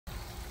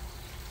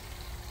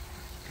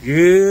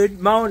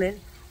Good morning.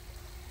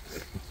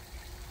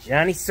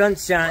 Johnny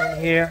Sunshine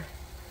here.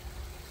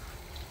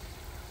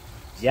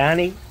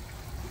 Johnny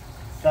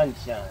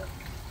Sunshine.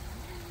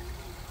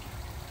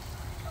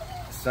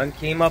 The sun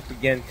came up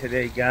again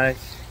today, guys.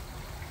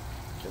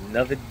 It's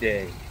another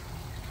day.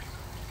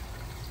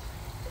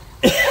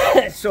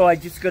 So I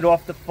just got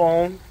off the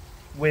phone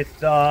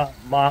with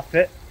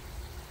Moffitt.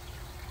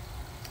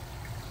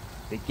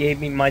 They gave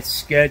me my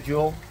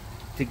schedule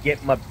to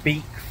get my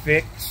beak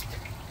fixed.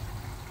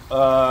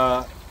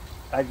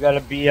 I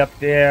gotta be up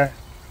there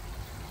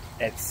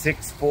at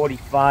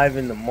 6:45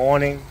 in the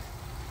morning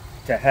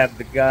to have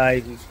the guy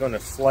who's gonna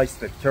slice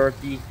the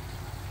turkey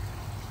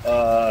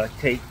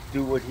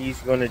do what he's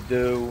gonna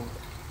do,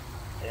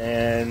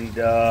 and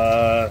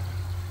then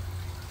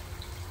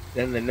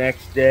the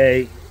next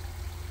day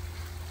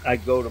I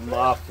go to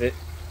Moffitt.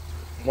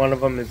 One of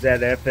them is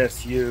at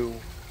FSU.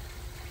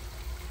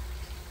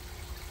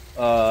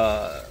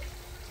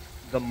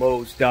 The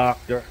Moe's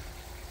doctor.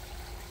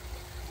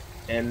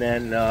 And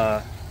then,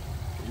 I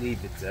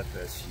believe it's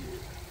FSU.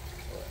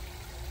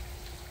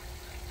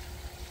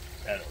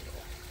 I don't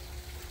know.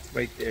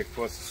 Right there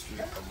across the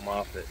street from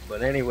Moffitt.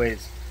 But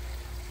anyways,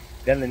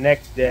 then the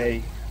next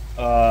day,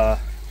 I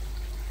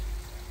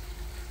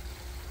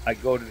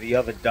go to the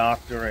other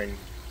doctor and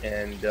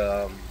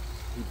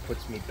he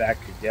puts me back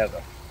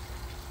together.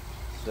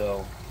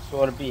 So,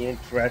 sort of be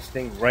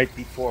interesting. Right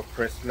before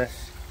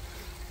Christmas,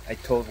 I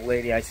told the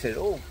lady, I said,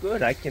 oh,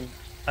 good, I can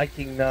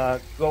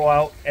go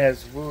out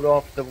as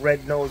Rudolph the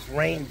Red-Nosed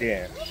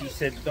Reindeer. She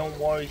said, don't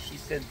worry. She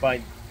said,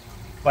 by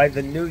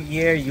the new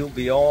year, you'll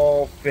be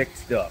all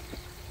fixed up.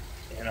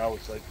 And I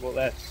was like, well,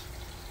 that's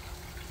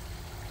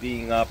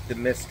being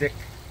optimistic.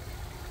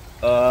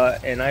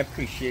 And I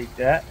appreciate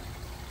that.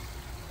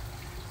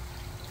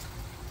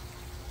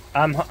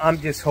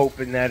 I'm just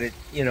hoping that it,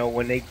 you know,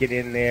 when they get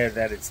in there,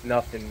 that it's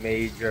nothing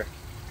major.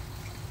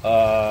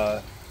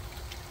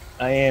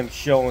 I am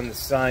showing the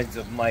signs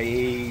of my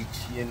age,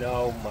 you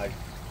know.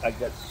 I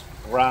got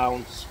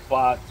brown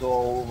spots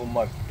all over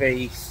my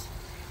face,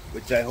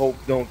 which I hope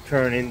don't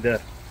turn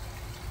into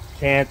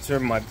cancer.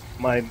 My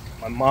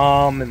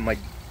mom and my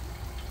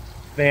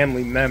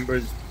family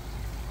members,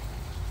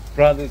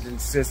 brothers and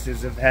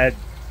sisters have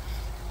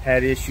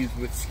had issues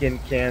with skin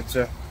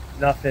cancer.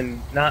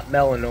 Nothing, not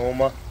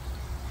melanoma,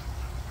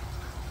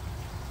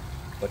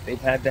 but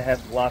they've had to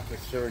have lots of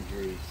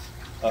surgeries.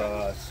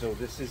 So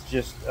this is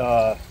just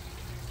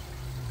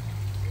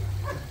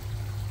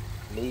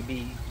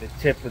maybe the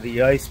tip of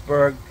the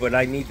iceberg, but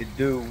I need to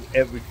do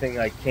everything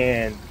I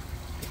can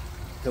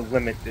to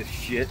limit this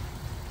shit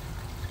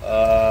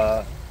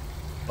by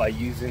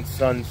using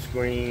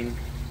sunscreen,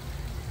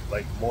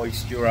 like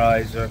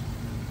moisturizer,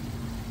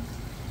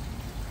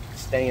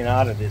 staying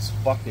out of this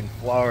fucking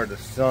Florida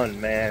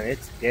sun, man.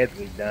 It's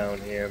deadly down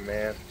here,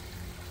 man.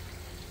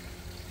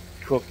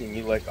 Cooking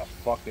you like a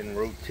fucking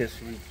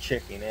rotisserie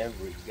chicken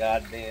every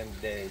goddamn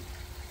day.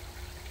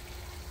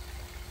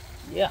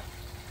 Yeah.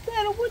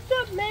 Dad, what's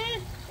up,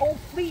 man? Old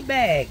flea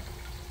bag.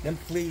 Them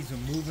fleas are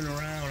moving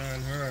around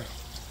on her.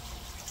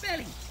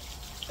 Betty,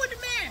 what's the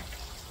matter?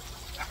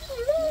 I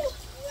don't know.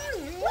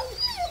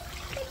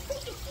 Them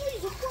fucking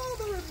fleas are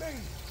bothering me.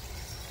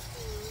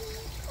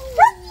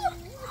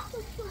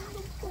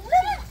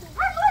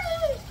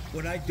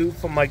 What I do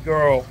for my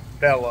girl,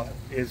 Bella,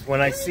 is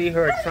when I see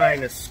her trying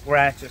to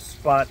scratch a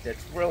spot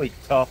that's really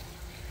tough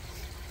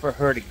for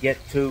her to get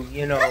to,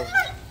 you know,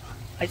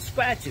 I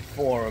scratch it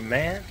for her,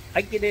 man.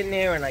 I get in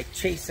there and I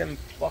chase them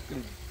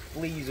fucking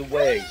fleas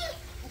away.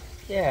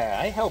 Yeah,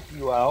 I help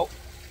you out.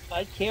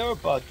 I care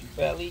about you,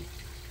 Belly.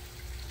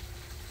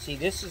 See,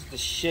 this is the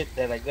shit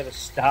that I gotta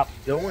stop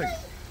doing.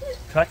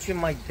 Touching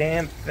my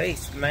damn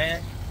face,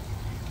 man.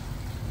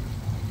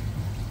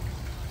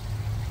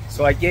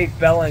 So I gave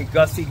Bella and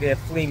Gussie their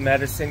flea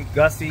medicine.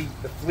 Gussie,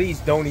 the fleas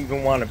don't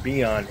even want to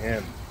be on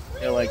him.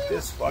 They're like,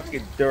 this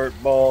fucking dirt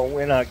ball,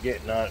 we're not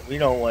getting on it. We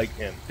don't like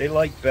him. They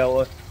like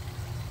Bella.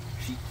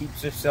 She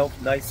keeps herself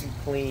nice and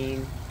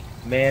clean,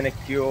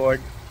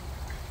 manicured,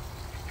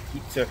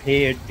 keeps her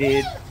hair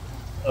did.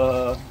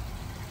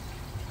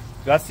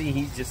 Gussie,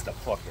 he's just a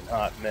fucking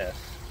hot mess.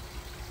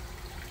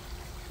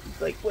 He's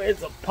like,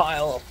 where's a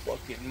pile of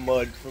fucking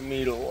mud for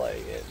me to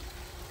lay in?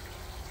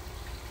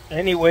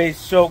 Anyways,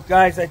 so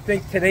guys, I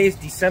think today's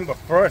December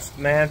 1st,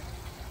 man.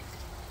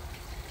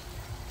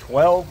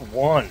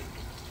 12/1.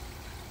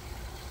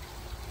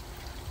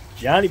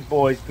 Johnny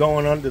Boy's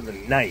going under the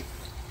knife.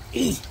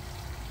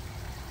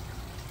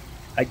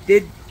 I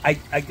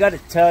gotta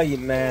tell you,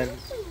 man,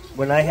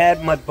 when I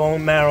had my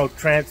bone marrow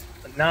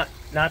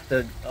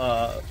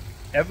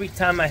every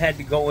time I had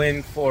to go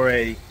in for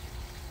a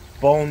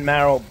bone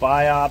marrow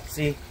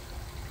biopsy,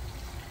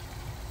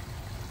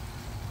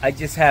 I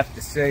just have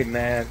to say,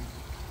 man,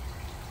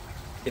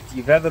 if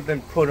you've ever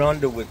been put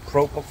under with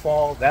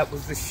propofol, that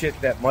was the shit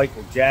that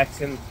Michael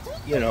Jackson,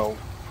 you know,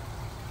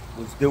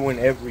 was doing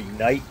every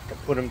night to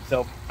put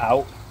himself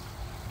out.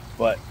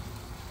 But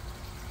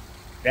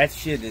that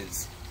shit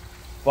is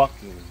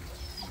fucking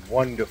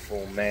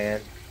wonderful,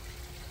 man.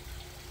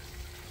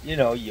 You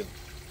know, you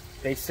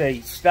they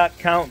say start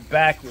counting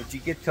backwards. You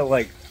get to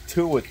like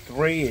 2 or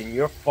 3 and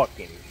you're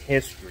fucking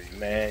history,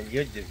 man.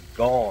 You're just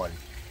gone.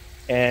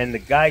 And the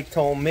guy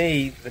told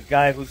me, the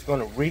guy who's going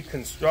to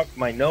reconstruct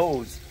my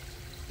nose,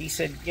 he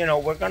said, you know,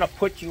 we're going to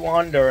put you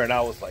under. And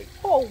I was like,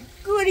 oh,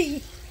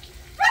 goody.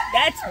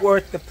 That's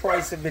worth the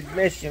price of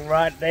admission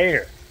right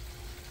there.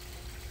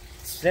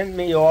 Send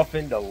me off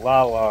into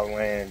La La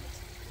Land.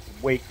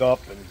 Wake up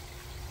and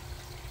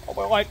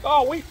we're like,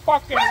 oh, we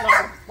fucking,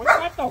 we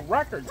got the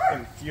records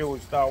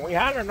confused. We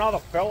had another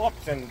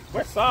Phillips and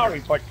we're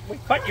sorry, but we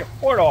cut your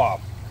foot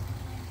off.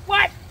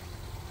 What?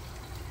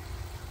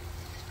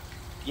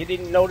 You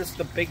didn't notice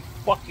the big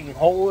fucking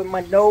hole in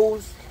my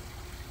nose?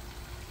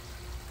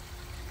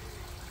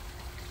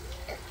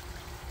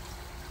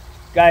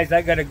 Guys,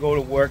 I gotta go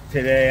to work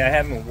today. I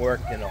haven't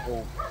worked in a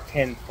whole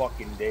 10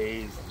 fucking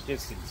days. I'm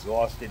just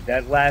exhausted.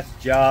 That last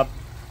job,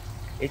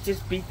 it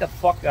just beat the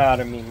fuck out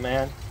of me,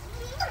 man.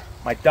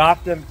 My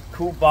doctor,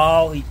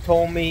 Kubal, he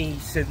told me, he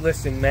said,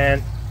 listen,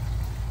 man,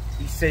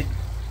 he said,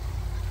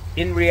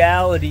 in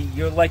reality,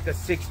 you're like a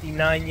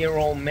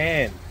 69-year-old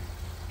man.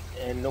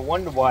 And no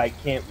wonder why I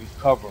can't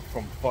recover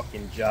from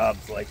fucking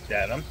jobs like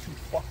that. I'm too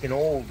fucking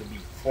old to be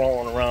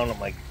crawling around on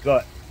my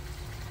gut,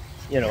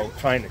 you know,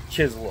 trying to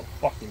chisel a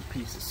fucking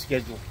piece of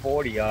Schedule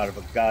 40 out of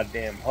a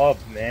goddamn hub,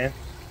 man.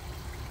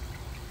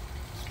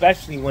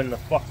 Especially when the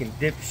fucking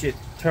dipshit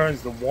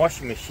turns the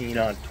washing machine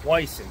on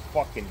twice and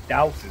fucking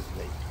douses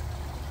me.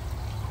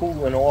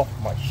 Cooling off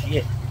my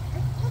shit.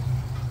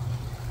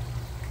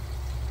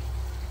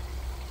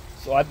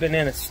 So I've been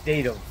in a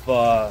state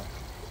of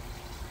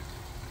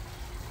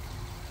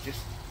just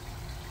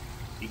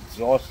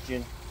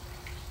exhaustion,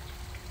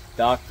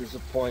 doctor's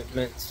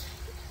appointments.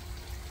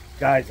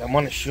 Guys, I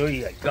want to show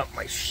you I got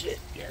my shit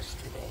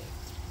yesterday.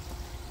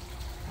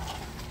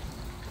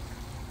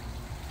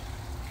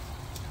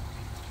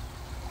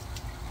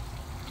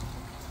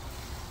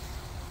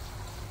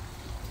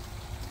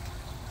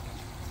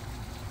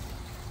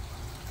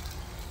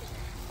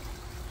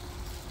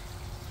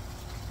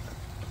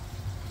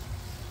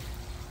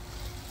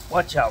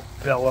 Watch out,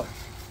 Bella.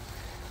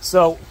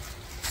 So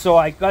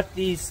I got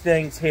these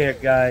things here,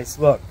 guys.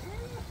 Look.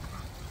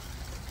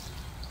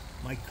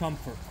 My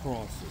comfort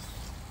crosses.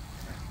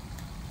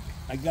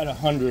 I got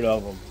 100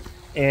 of them.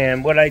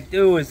 And what I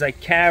do is I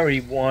carry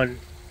one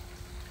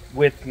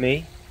with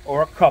me,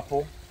 or a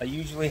couple. I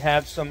usually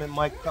have some in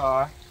my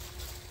car.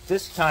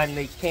 This time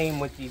they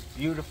came with these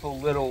beautiful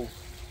little,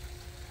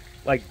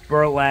 like,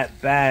 burlap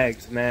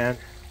bags, man.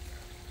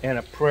 And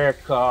a prayer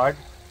card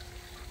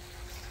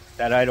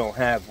that I don't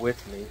have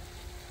with me.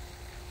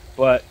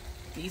 But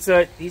these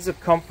are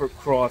comfort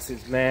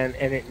crosses, man,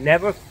 and it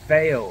never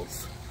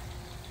fails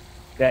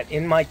that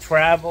in my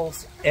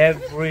travels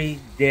every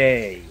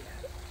day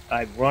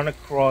I run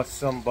across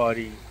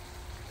somebody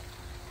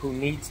who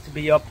needs to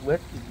be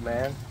uplifted,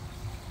 man.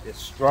 They're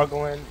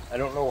struggling. I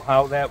don't know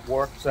how that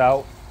works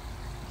out,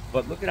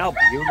 but look at how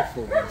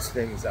beautiful these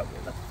things are.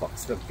 Where the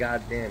fuck's the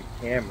goddamn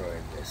camera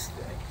in this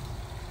thing?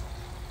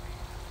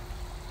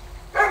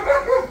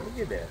 Look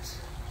at this.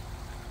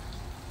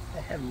 I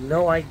have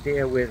no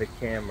idea where the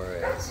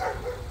camera is.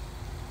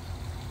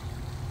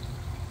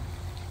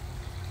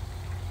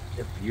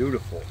 They're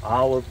beautiful.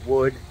 Olive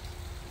wood.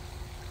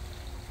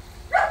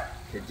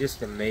 They're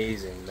just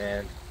amazing,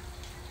 man.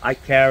 I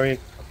carry a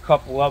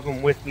couple of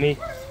them with me.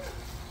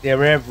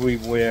 They're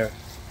everywhere.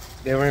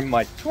 They're in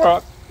my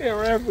truck.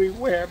 They're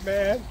everywhere,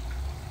 man.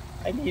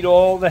 I need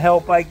all the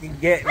help I can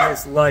get in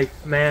this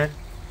life, man.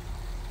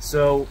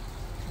 So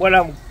what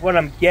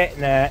I'm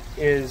getting at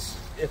is,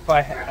 if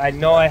I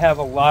know I have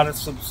a lot of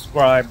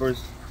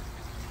subscribers.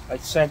 I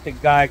sent a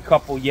guy a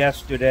couple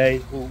yesterday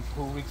who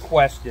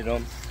requested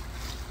them.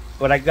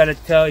 But I gotta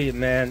tell you,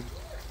 man,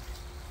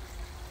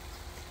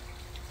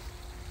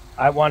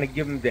 I want to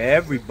give them to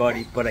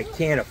everybody, but I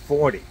can't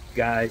afford it,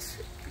 guys.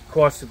 It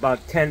costs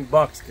about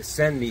 $10 to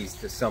send these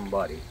to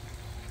somebody.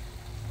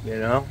 You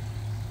know?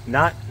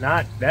 Not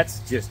that's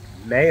just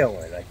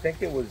mailing. I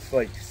think it was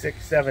like $6,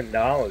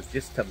 $7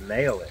 just to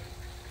mail it.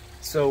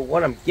 So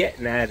what I'm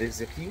getting at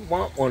is, if you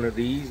want one of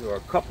these or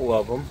a couple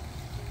of them,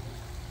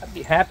 I'd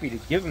be happy to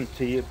give them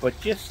to you, but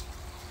just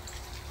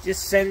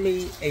send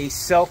me a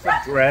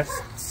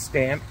self-addressed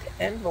stamped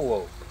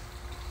envelope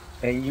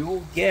and you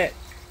will get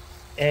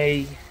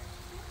a,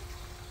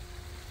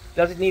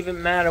 doesn't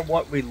even matter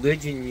what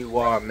religion you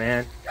are,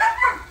 man.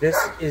 This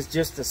is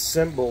just a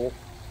symbol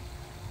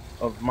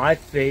of my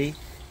faith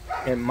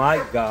and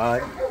my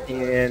God,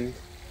 and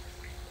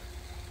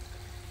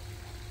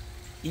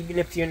even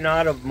if you're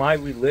not of my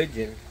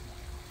religion,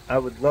 I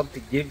would love to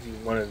give you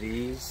one of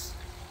these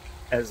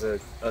as a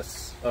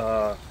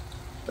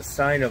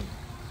sign of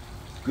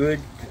good,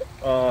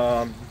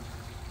 I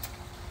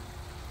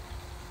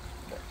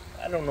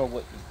don't know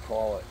what you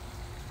call it.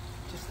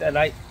 Just that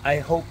I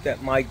hope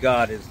that my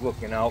God is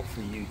looking out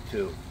for you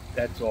too.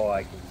 That's all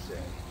I can say.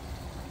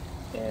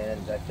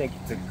 And I think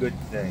it's a good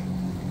thing.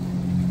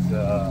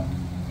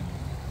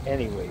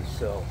 Anyway,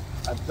 so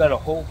I've got a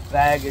whole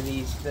bag of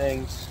these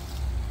things.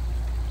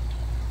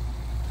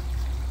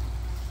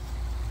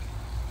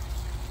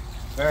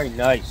 Very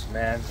nice,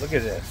 man. Look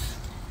at this.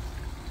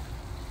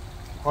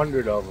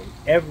 100 of them.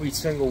 Every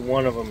single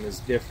one of them is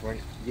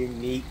different,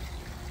 unique.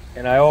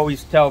 And I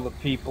always tell the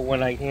people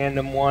when I hand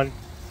them one,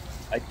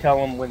 I tell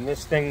them when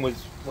this thing was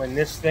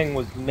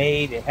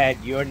made, it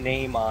had your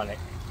name on it.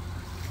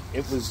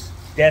 It was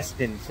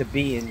destined to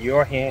be in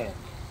your hand.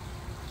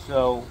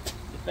 So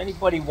if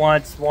anybody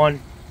wants one,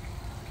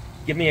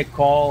 give me a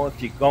call if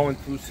you're going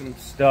through some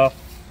stuff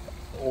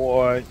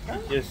or you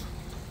just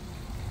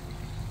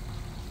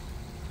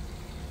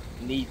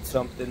need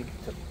something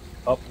to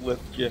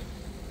uplift you.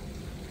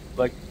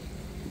 Like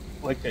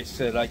I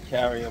said, I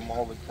carry them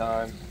all the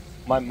time.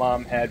 My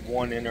mom had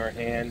one in her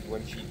hand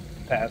when she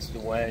passed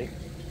away,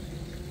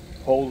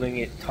 holding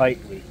it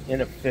tightly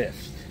in a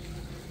fist.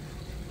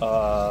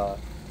 And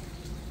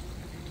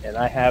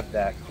I have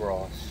that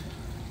cross.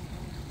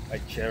 I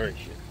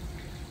cherish it.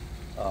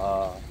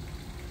 I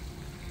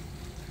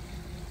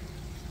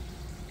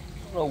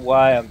don't know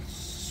why I'm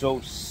so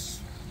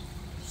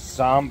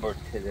somber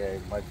today.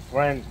 My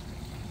friend,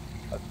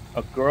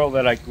 a girl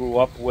that I grew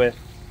up with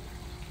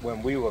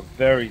when we were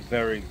very,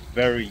 very,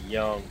 very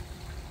young,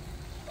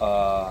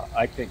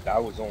 I think I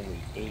was only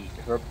 8.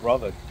 Her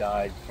brother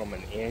died from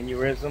an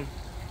aneurysm.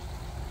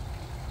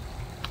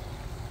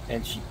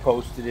 And she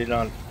posted it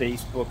on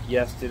Facebook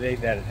yesterday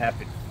that it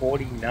happened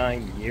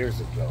 49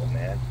 years ago,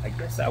 man. I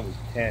guess I was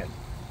 10.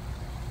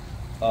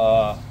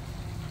 But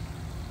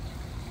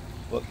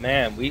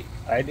man,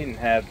 I didn't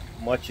have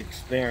much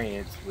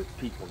experience with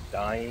people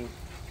dying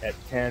at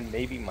 10.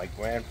 Maybe my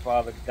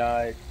grandfather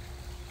died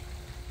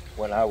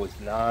when I was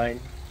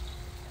 9.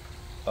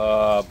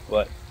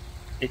 But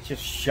it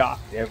just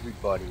shocked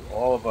everybody,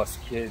 all of us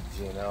kids,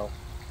 you know.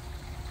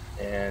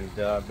 And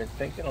I've been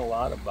thinking a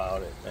lot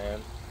about it,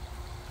 man.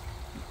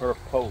 Her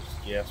post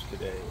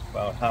yesterday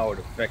about how it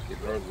affected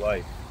her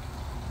life.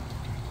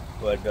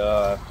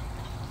 But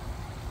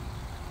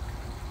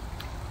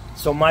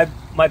so my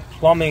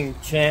plumbing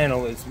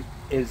channel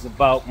is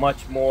about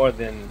much more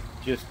than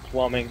just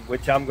plumbing,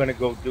 which I'm gonna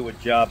go do a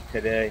job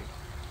today.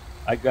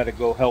 I gotta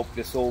go help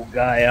this old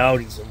guy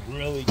out. He's a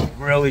really,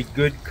 really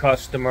good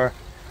customer.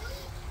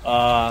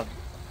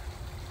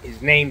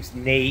 His name's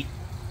Nate.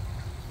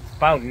 He's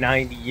about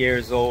 90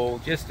 years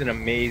old, just an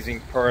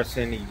amazing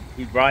person.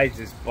 He rides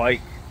his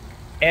bike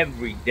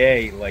every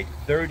day, like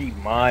 30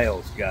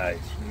 miles, guys.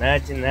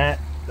 Imagine that.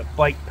 The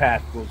bike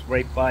path goes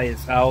right by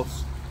his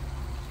house.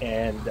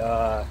 And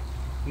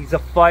he's a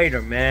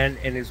fighter, man.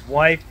 And his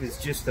wife is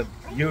just a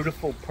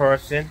beautiful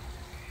person.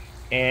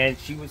 And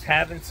she was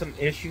having some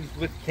issues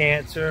with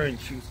cancer, and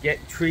she was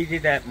getting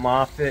treated at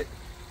Moffitt.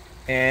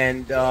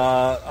 And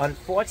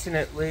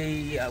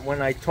unfortunately,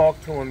 when I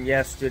talked to him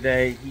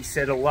yesterday, he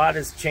said a lot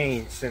has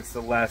changed since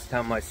the last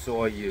time I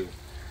saw you.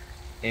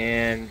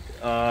 And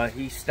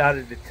he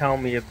started to tell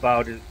me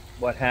about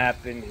what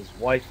happened. His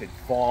wife had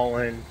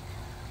fallen.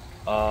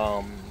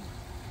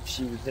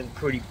 She was in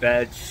pretty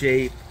bad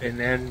shape, and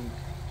then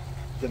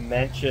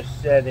dementia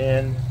set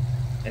in.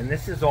 And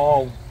this is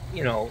all,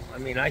 you know, I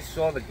mean, I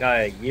saw the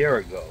guy a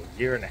year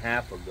and a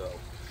half ago,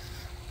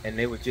 and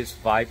they were just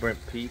vibrant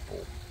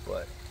people.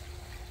 But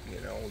you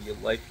know, your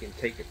life can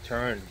take a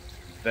turn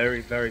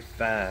very, very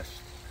fast.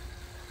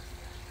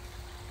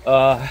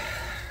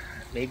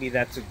 Maybe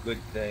that's a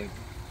good thing,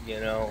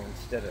 you know,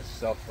 instead of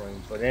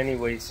suffering. But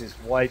anyways, his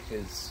wife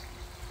is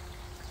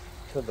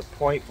to the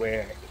point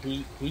where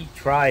he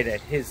tried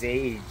at his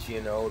age,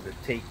 you know, to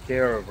take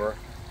care of her,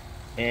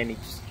 and he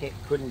just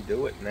couldn't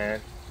do it, man.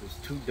 It was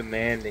too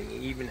demanding. He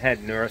even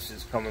had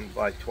nurses coming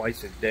by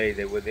twice a day.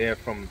 They were there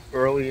from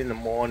early in the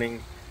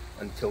morning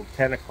until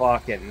 10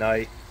 o'clock at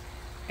night.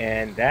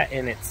 And that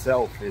in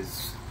itself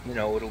is, you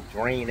know, it'll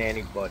drain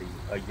anybody,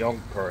 a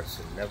young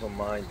person, never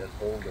mind an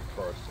older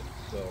person.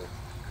 So,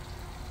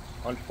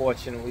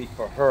 unfortunately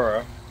for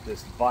her,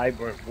 this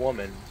vibrant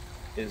woman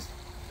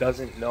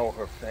doesn't know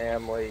her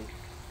family.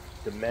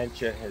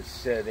 Dementia has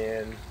set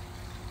in.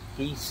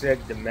 He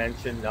said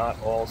dementia,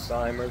 not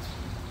Alzheimer's.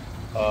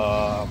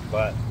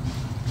 But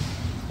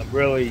I'm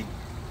really,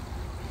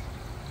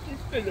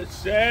 it's been a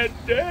sad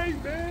day,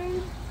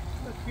 man.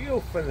 I feel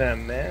for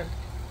them, man.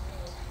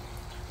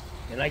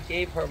 And I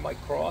gave her my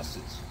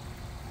crosses.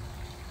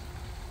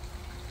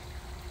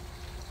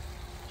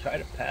 Try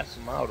to pass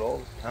them out all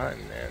the time,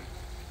 man.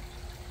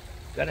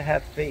 Gotta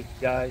have faith,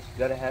 guys.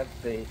 Gotta have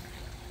faith.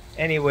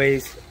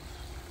 Anyways,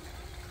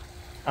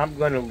 I'm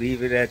gonna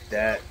leave it at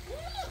that.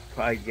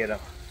 Probably get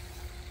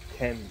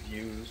 10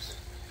 views.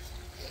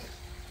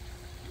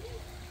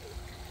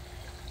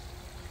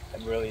 I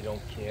really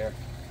don't care.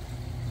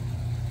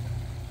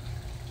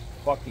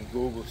 Fucking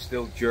Google's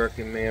still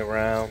jerking me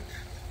around.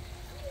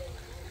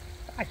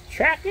 A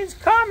check is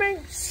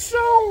coming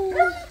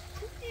soon.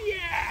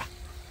 Yeah.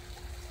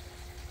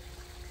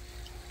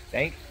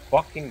 Thank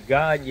fucking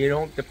God you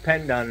don't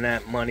depend on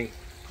that money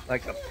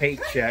like a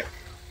paycheck.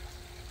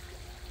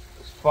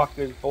 Those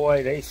fuckers,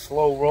 boy, they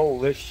slow roll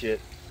this shit.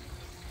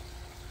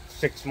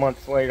 6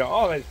 months later,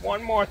 oh, there's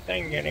one more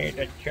thing you need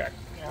to check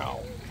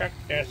now. Check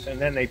this, and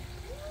then they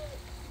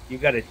You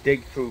gotta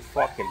dig through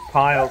fucking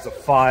piles of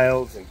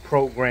files and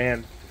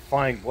programs to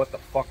find what the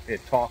fuck they're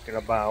talking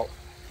about.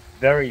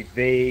 Very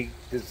vague,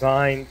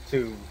 designed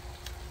to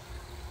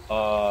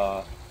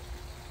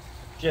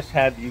just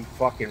have you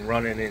fucking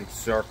running in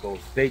circles.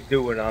 They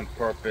do it on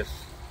purpose.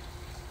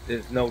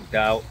 There's no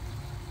doubt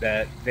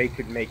that they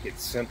could make it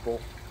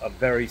simple, a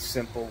very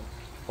simple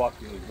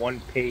fucking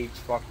one-page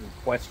fucking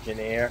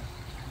questionnaire,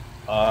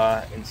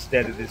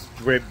 instead of this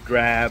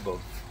drib-drab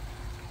of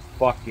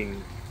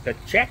fucking the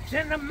checks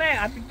in the mail.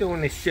 I've been doing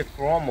this shit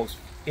for almost,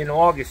 in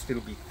August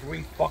it'll be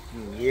 3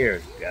 fucking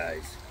years,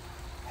 guys.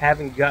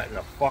 Haven't gotten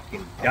a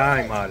fucking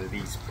dime out of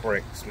these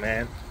pricks,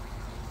 man.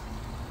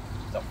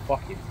 It's a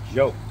fucking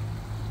joke.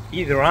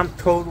 Either I'm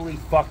totally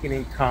fucking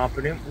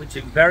incompetent, which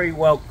it very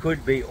well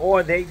could be,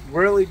 or they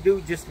really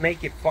do just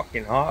make it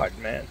fucking hard,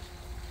 man.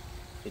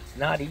 It's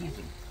not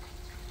easy.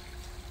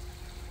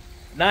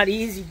 Not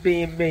easy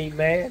being me,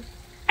 man.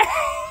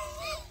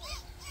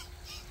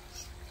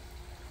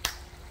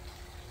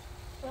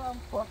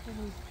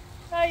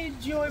 I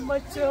enjoy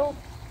myself.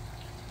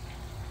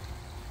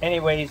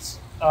 Anyways,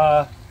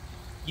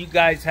 you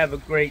guys have a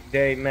great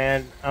day,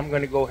 man. I'm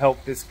gonna go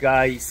help this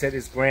guy. He said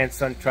his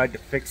grandson tried to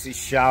fix his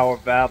shower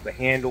valve. The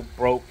handle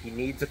broke. He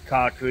needs a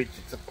cartridge.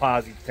 It's a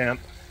PosiTemp.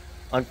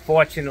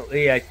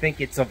 Unfortunately, I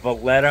think it's a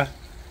Valletta,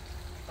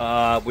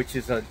 which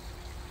is a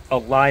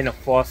line of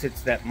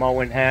faucets that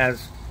Moen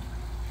has.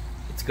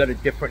 It's got a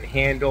different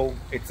handle.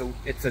 It's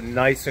a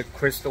nicer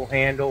crystal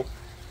handle.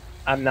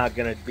 I'm not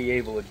gonna be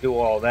able to do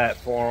all that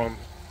for him.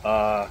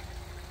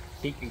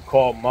 He can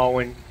call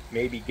Moen,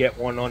 maybe get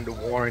one under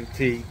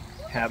warranty,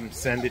 have him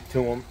send it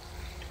to him.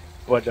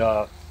 But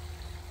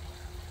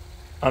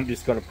I'm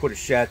just gonna put a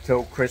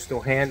Chateau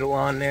crystal handle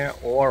on there,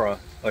 or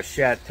a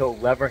Chateau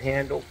lever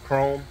handle,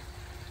 chrome,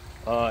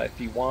 if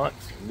he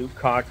wants, a new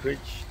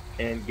cartridge,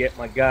 and get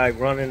my guy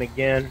running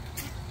again.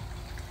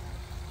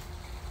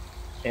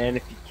 And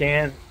if you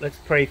can, let's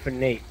pray for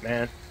Nate,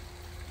 man.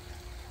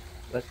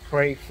 Let's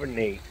pray for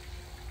Nate,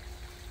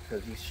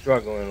 because he's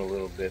struggling a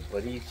little bit,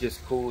 but he's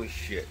just cool as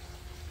shit.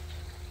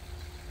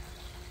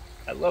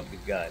 I love the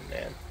guy,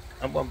 man.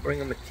 I'm gonna bring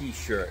him a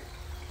t-shirt.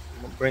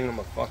 I'm gonna bring him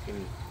a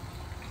fucking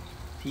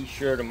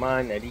t-shirt of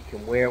mine that he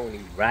can wear when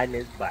he's riding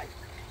his bike.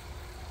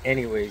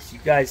 Anyways, you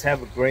guys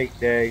have a great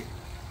day.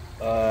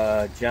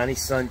 Johnny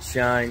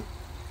Sunshine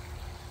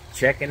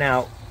checking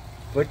out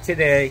for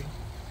today.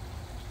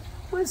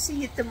 We'll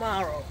see you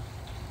tomorrow.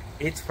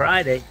 It's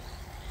Friday.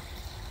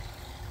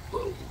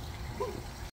 Whoa.